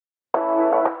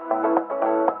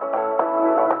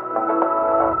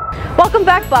Welcome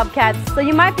back, Bobcats. So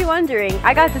you might be wondering,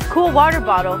 I got this cool water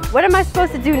bottle. What am I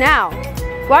supposed to do now?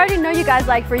 Well, I already know you guys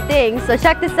like free things, so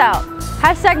check this out.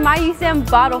 Hashtag MyUCM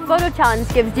Bottle Photo Challenge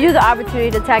gives you the opportunity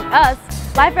to tag us,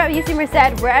 live at UC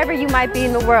Merced, wherever you might be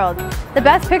in the world. The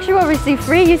best picture will receive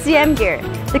free UCM gear.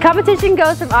 The competition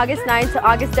goes from August 9th to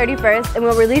August 31st and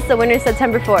we'll release the winner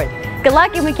September 4th. Good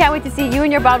luck, and we can't wait to see you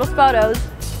and your bottles photos.